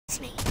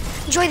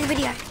enjoy the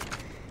video.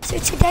 So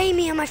today,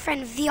 me and my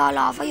friend VR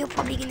Lava, you're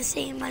probably going to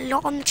see him a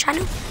lot on the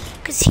channel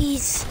because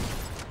he's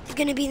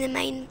going to be the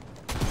main.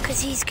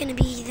 Person.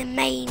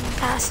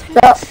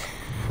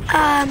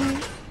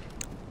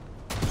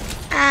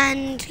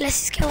 And let's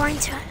just get right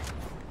into it.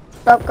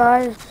 What's up,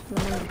 guys?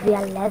 My name's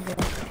VR Laver.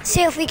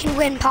 See if we can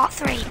win part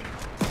 3.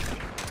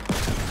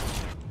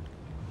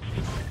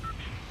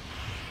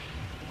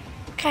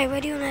 Okay, where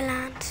do you want to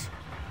land?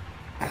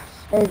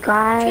 Hey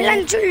guys. Should we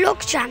land log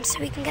jam so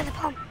we can get the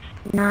bomb?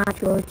 Nah,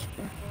 George.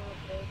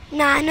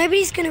 Nah,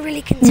 nobody's gonna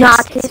really contest Nah,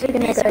 it. kids are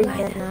gonna go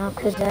here now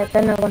because they're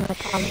gonna want to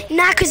come.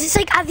 Nah, because it's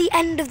like at the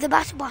end of the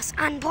battle bus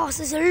and past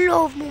there's a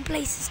lot of more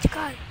places to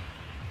go.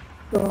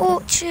 Sure.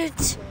 Orchard,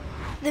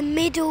 the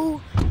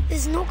middle,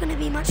 there's not gonna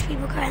be much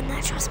people going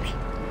there, trust me.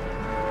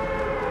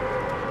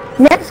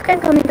 Next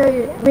game can we go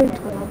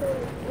winter?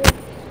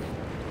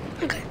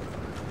 Okay.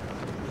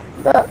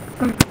 But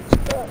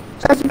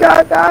let's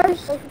go,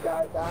 guys.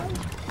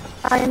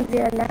 I am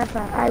VR Laver.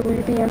 I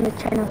will be on the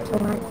channel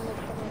tonight.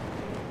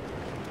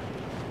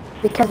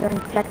 Because I'm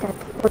infected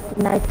for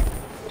tonight.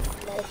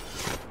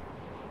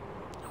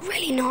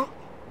 Really not.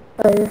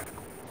 Oh.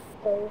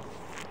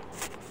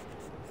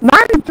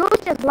 Man,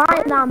 George is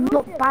lying now. I'm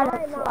not bad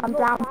at foot. I'm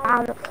down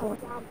bad at foot.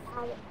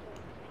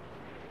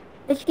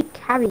 Did she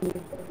carry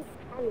you?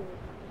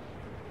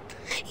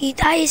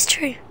 That is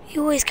true.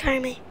 You always carry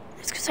me.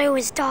 That's because I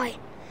always die.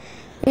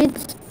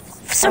 It's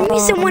For some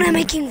reason when I'm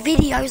making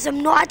videos,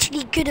 I'm not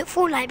actually good at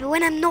Fortnite, but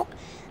when I'm not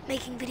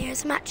making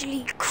videos, I'm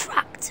actually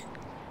cracked.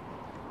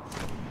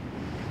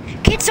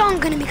 Kids aren't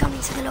going to be coming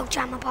to the log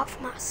jam apart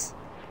from us.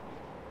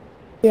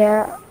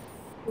 yeah,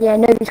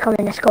 nobody's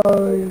coming. Let's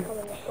go.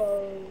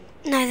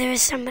 No, there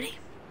is somebody.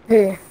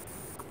 Who?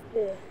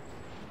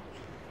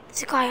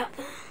 There's a guy up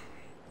there.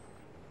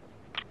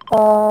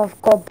 Oh,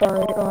 I've got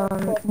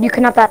bow. You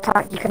can have that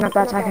attack. You can have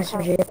that attack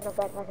SMG.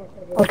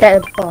 I'll get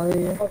a bow.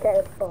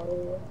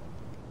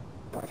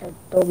 That's a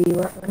doggy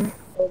weapon.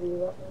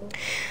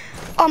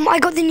 I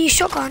got the new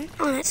shotgun.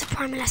 Oh, it's a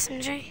primal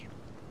SMG.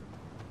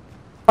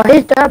 Oh,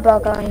 here's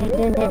Durbar guy. He's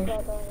in here.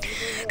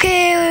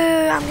 Okay,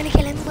 wait, I'm gonna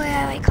kill him.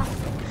 Wait, come.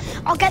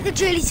 I'll get the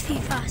drillies for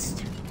you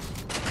first.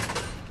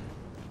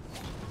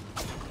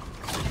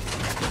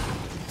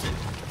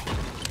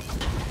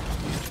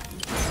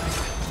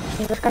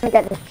 I'm just gonna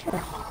get this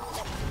chest.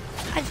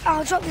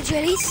 I'll drop the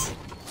drillies.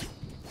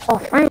 Oh,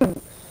 thanks.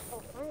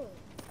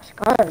 Let's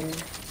go.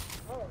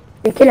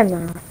 We kill him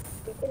now.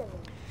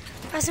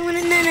 First, I'm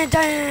gonna. No,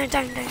 don't.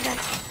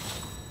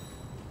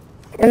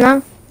 Kill him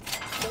now?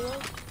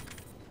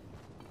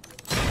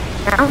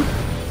 Now?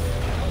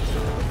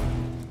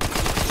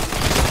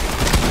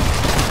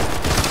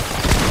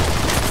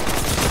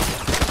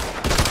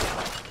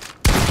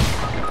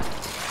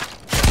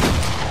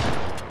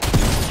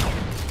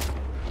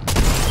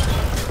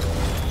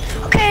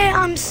 Okay,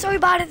 I'm so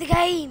bad at the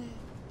game.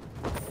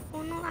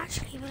 Well, not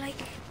actually, but like,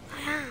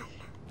 I am.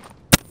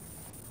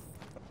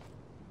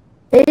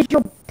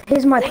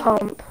 Here's my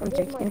pump. I'm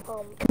joking.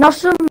 Can I have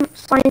some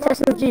science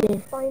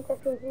SMG?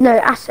 No,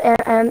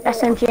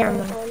 SMG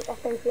ammo.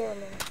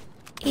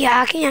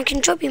 Yeah, I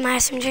can drop you my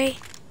SMG.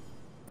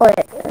 Wait,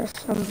 there's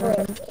some.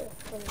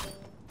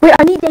 Wait,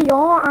 I need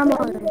AR ammo.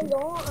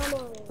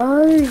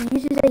 Oh, it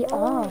uses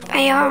AR.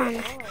 AR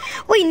ammo.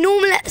 Wait,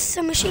 normal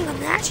submachine gun,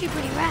 they're actually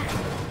pretty rare.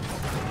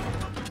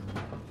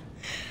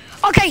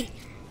 Okay,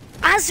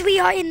 as we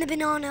are in the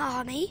banana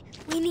army,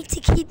 we need to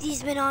keep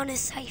these bananas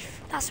safe.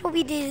 That's what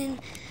we did in,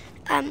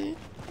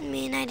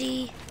 me and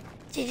Eddie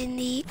did in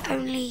the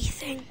only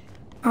thing.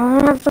 I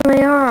don't have some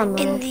AR ammo.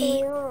 In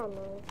the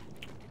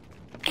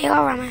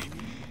AR ammo.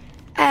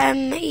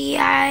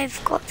 Yeah,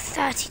 I've got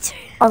 32.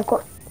 I've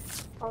got.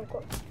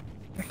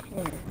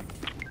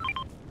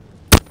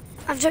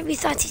 I've dropped you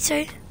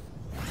 32.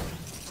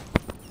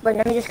 Wait,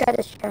 let me just get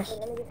this chest.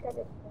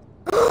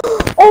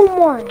 Oh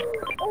my!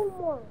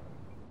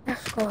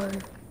 Let's go.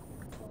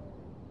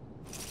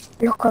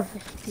 Look at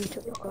this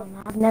beautiful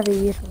gun. I've never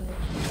used one.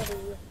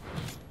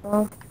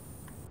 Well.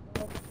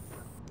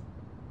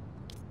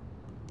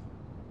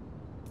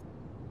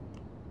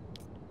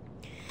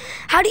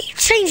 How do you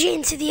change it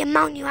into the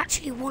amount you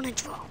actually want to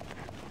drop?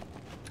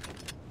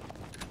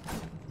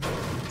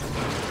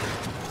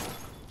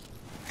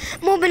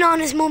 More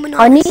bananas, more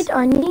bananas.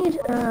 I need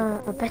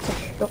a better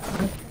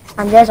shotgun.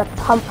 And there's a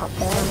pump up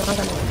there, and I'm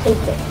gonna take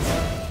it.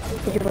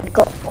 Because you would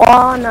go.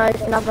 Oh no,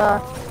 it's another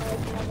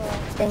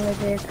thing to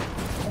do.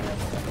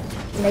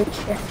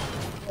 Makeshift.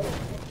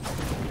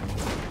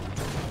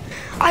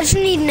 I just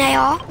need an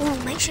AR. Oh,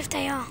 makeshift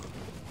AR.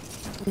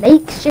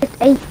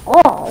 Makeshift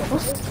AR?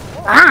 What's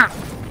that?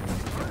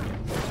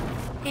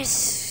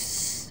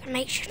 It's a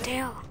makeshift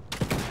AR.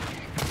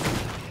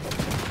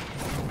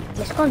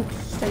 This gun's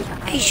so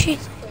bad. Hey, shoot.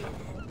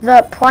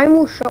 The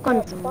primal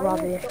shotgun's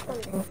rubbish, I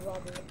think.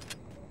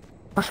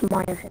 That's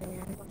my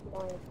opinion.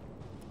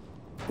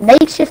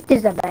 Makeshift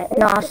is the best.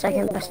 No,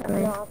 second best, I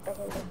mean.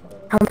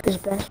 Hump is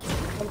best.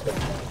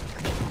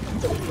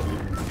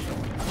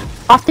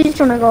 After you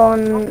wanna go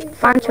on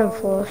Phantom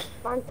Force.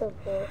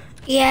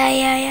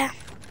 Yeah.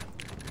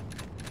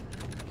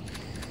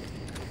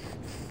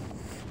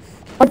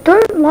 I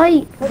don't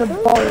like the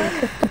bow,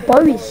 because the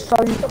bow is so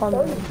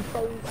common.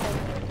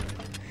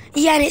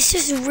 Yeah, and it's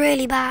just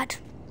really bad.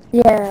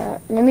 Yeah,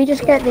 let me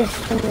just get this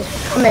and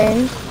this. Come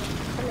in.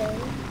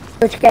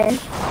 Which game?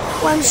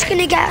 Well, I'm just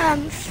gonna get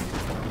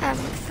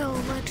fill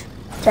wood.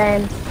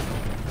 Same.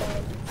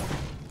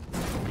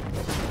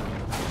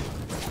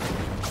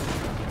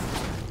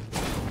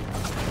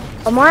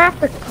 I might have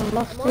to come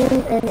off soon in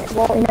a bit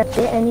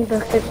only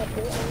because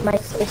my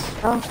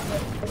sister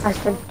has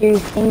to do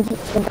things,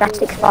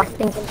 gymnastics, but I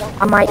think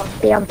I might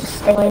be able to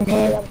stay in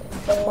here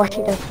while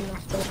she does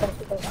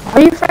gymnastics.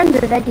 Are you friends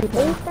with Eddie?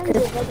 Because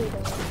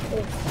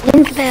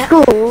in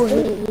school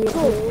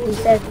he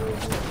said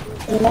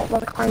a lot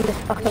of kind of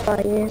stuff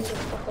about you.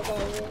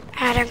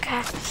 I don't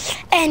care.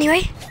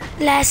 Anyway,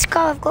 let's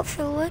go. I've got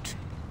full wood.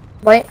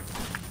 Wait.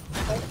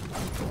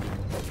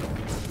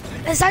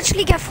 Let's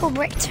actually get full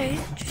brick too.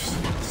 Just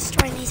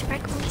destroying these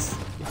brick ones.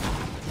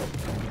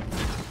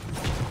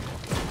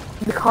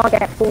 We can't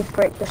get full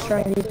brick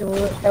destroying these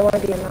walls. There won't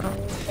be enough.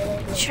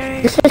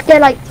 True. Let's just get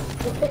like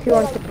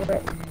 200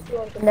 brick.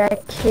 And the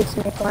kids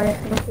make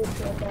anything.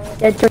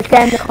 Yeah, just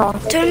get in the car.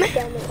 Don't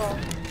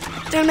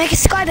make a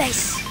sky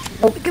base.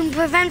 Oh. We can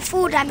prevent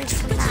fall damage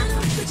from that.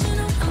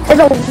 There's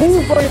a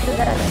wolf over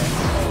there.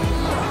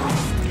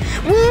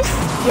 Wolf?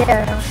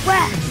 Yeah.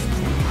 Where?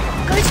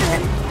 Go to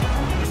them.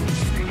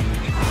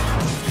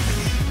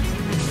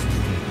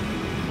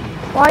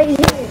 Why are you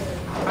here?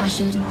 I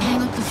shouldn't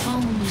hang up the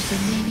phone, you said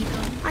maybe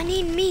I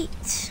need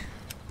meat.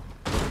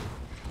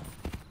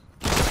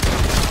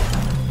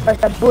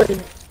 There's a bull.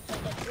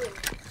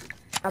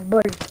 A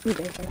bull.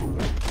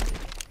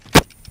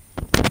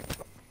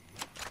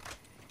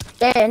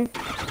 Then.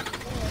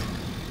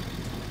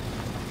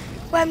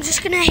 Well, I'm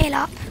just gonna heal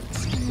up.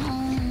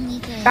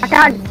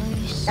 Shotgun.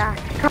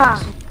 Car.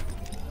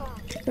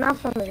 Not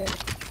some of it.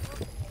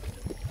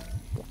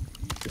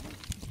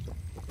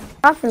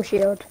 Have some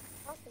shield.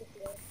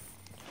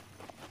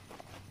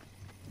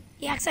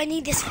 Yeah, because I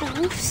need this for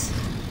wolves.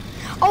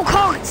 Oh,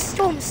 God!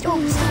 Storms.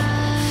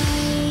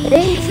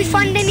 Really? If we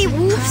find any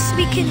wolves,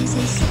 we can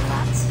kill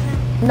that.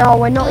 No,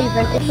 we're not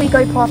even. If we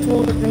go past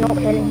walls, we're not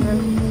killing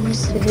them.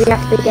 Because we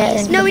have to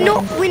get in. No,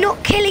 we're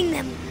not killing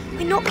them.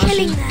 We're not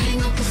killing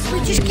them.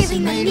 We're just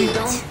giving them meat.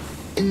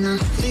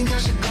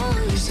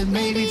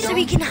 So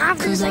we can have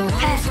them as like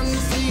pets.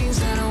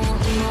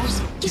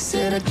 you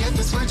said I get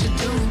that's what you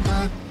do,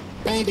 but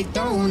baby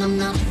don't. I'm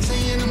not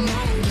saying I'm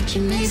wrong.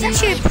 It's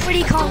actually a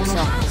pretty calm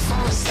song.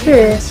 True.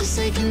 There's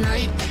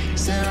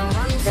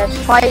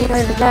fighting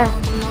over there.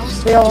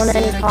 We don't want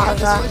any part of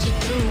that.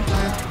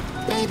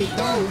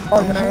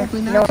 Oh no,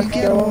 no one's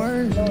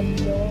killed.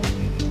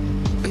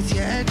 With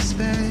your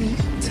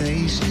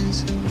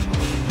expectations.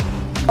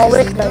 Oh,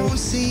 we're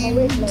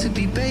to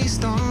be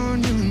based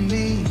on you and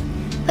me.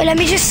 But let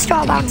me just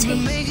start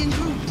bounty.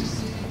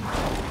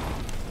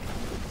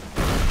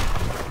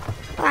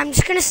 I'm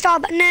just gonna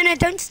start. No,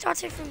 don't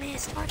start it from here.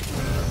 Start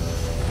from here.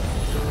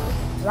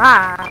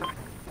 Wow.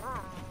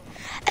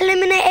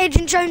 Eliminate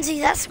Agent Jonesy.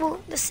 That's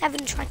what the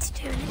 7 tried to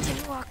do, and it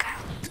didn't work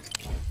out.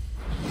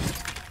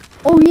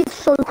 Oh, he's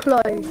so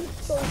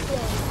close.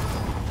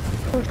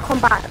 Just come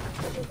back.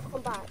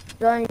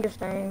 Don't just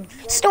saying.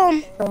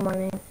 Storm. Storm, I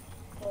mean.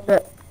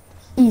 But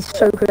he's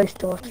so close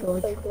to us,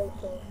 George.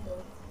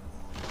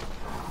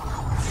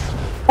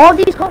 All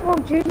these hot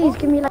rock juniors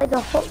give me like the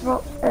hot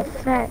rock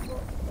effect.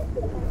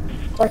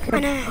 Like I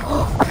know.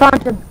 I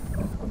found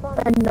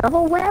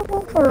another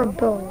werewolf or a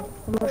bull.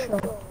 I'm not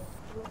sure.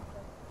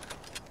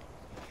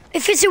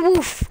 If it's a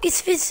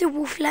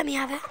wolf, let me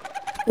have it.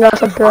 No,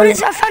 it's a bull. Oh, I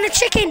found a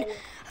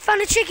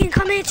chicken.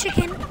 Come here,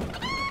 chicken.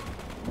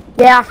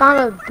 Yeah, I found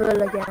a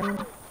bull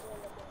again.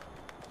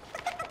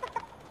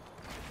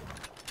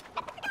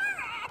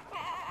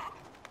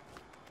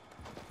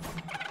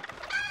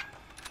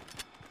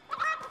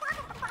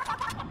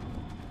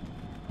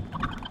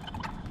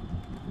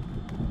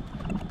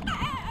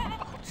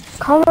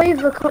 Come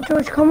over,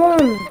 George, come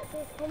on.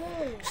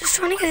 Just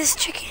trying to get this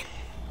chicken.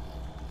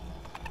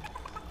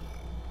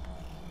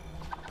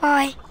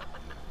 Bye.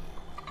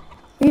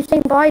 You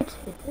saying bye to?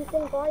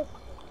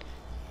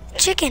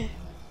 Chicken.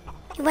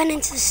 He went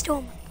into the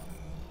storm.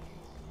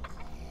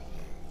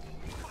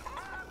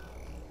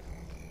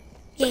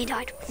 Yeah, he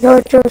died.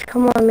 George,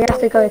 come on, we have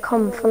to go.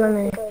 Come, follow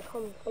me.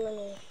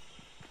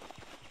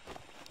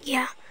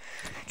 Yeah.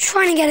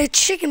 Trying to get a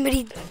chicken, but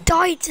he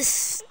died to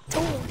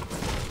storm.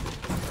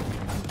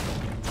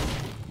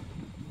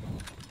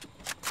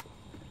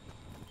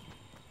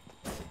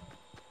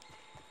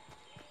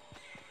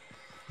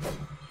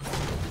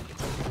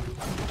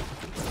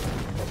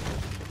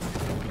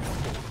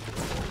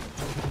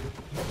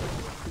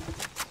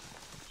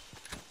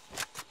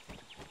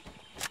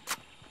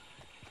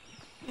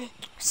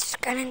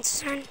 Just got in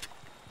soon.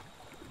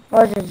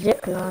 Where's the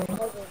zip line?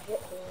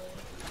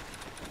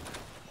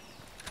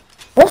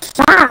 What's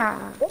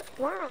that?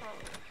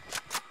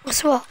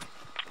 What's what?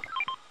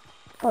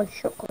 Oh,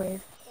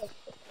 shockwave.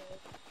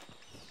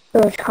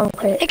 George, come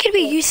quick. It could be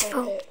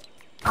useful.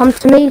 Come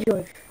to me,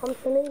 George.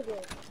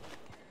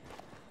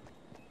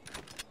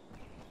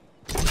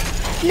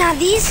 Now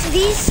these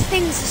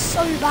things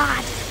are so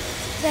bad.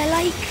 They're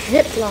like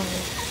Zip line.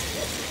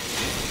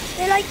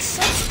 they're like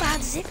such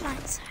bad zip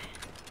lines.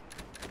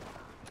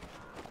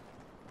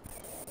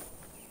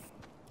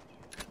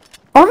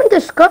 I haven't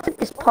discovered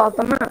this part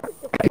of the map.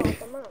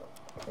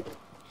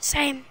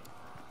 Same.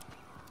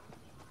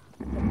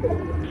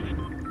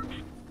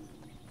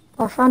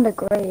 I found a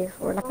grave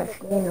or like a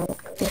funeral.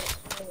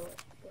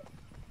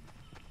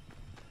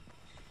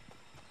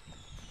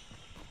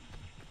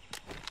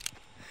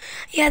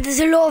 Yeah, there's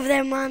a lot of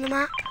them around the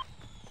map.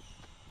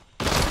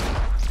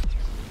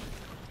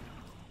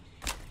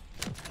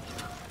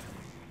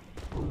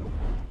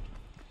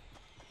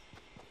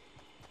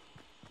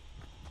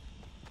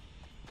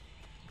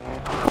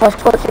 I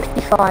scored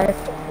 65.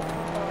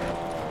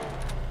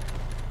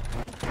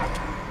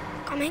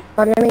 Coming.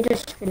 But let me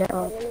just fill it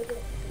up.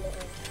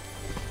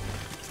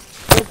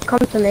 Come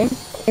to me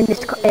in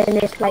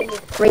this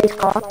like race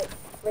car.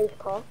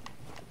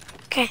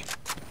 Okay.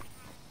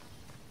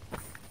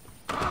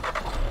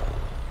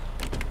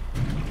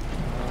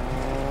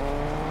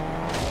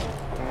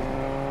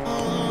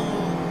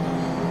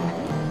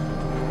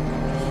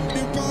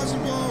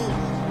 Impossible.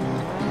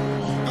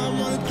 I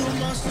wanna do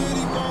my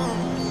city gone.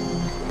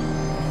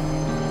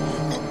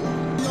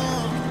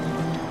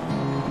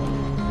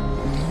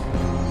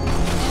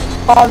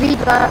 Oh, read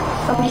that.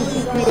 Somebody's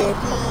secreted.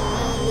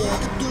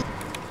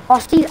 I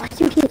see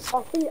kids.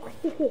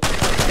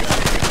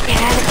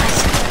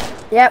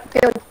 Yeah, the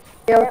guys.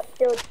 Yep,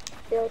 build.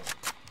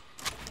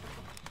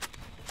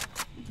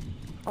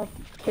 Oh,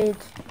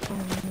 kids.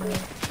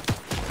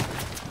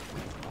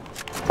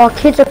 Oh,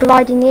 kids are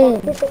gliding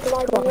in.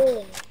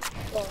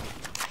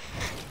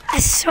 I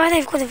swear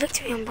they've got the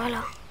victory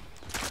umbrella.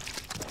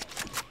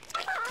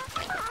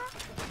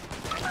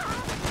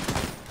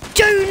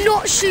 Do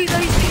not shoot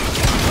those people.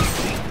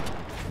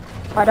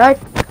 I don't.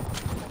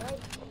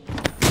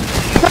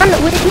 Son,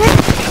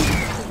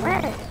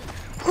 where?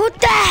 What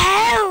the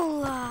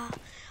hell?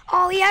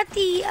 Oh, he had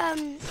the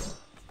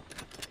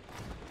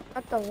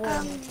At the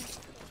wall.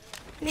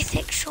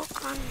 mythic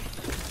shotgun.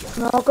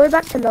 No, I'll go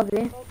back to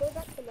lobby.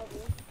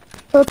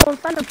 So it's on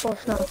Phantom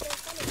Force now.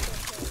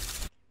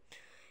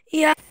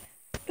 Yeah,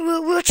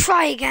 we'll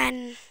try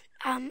again.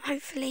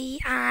 Hopefully,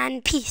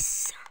 and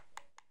peace.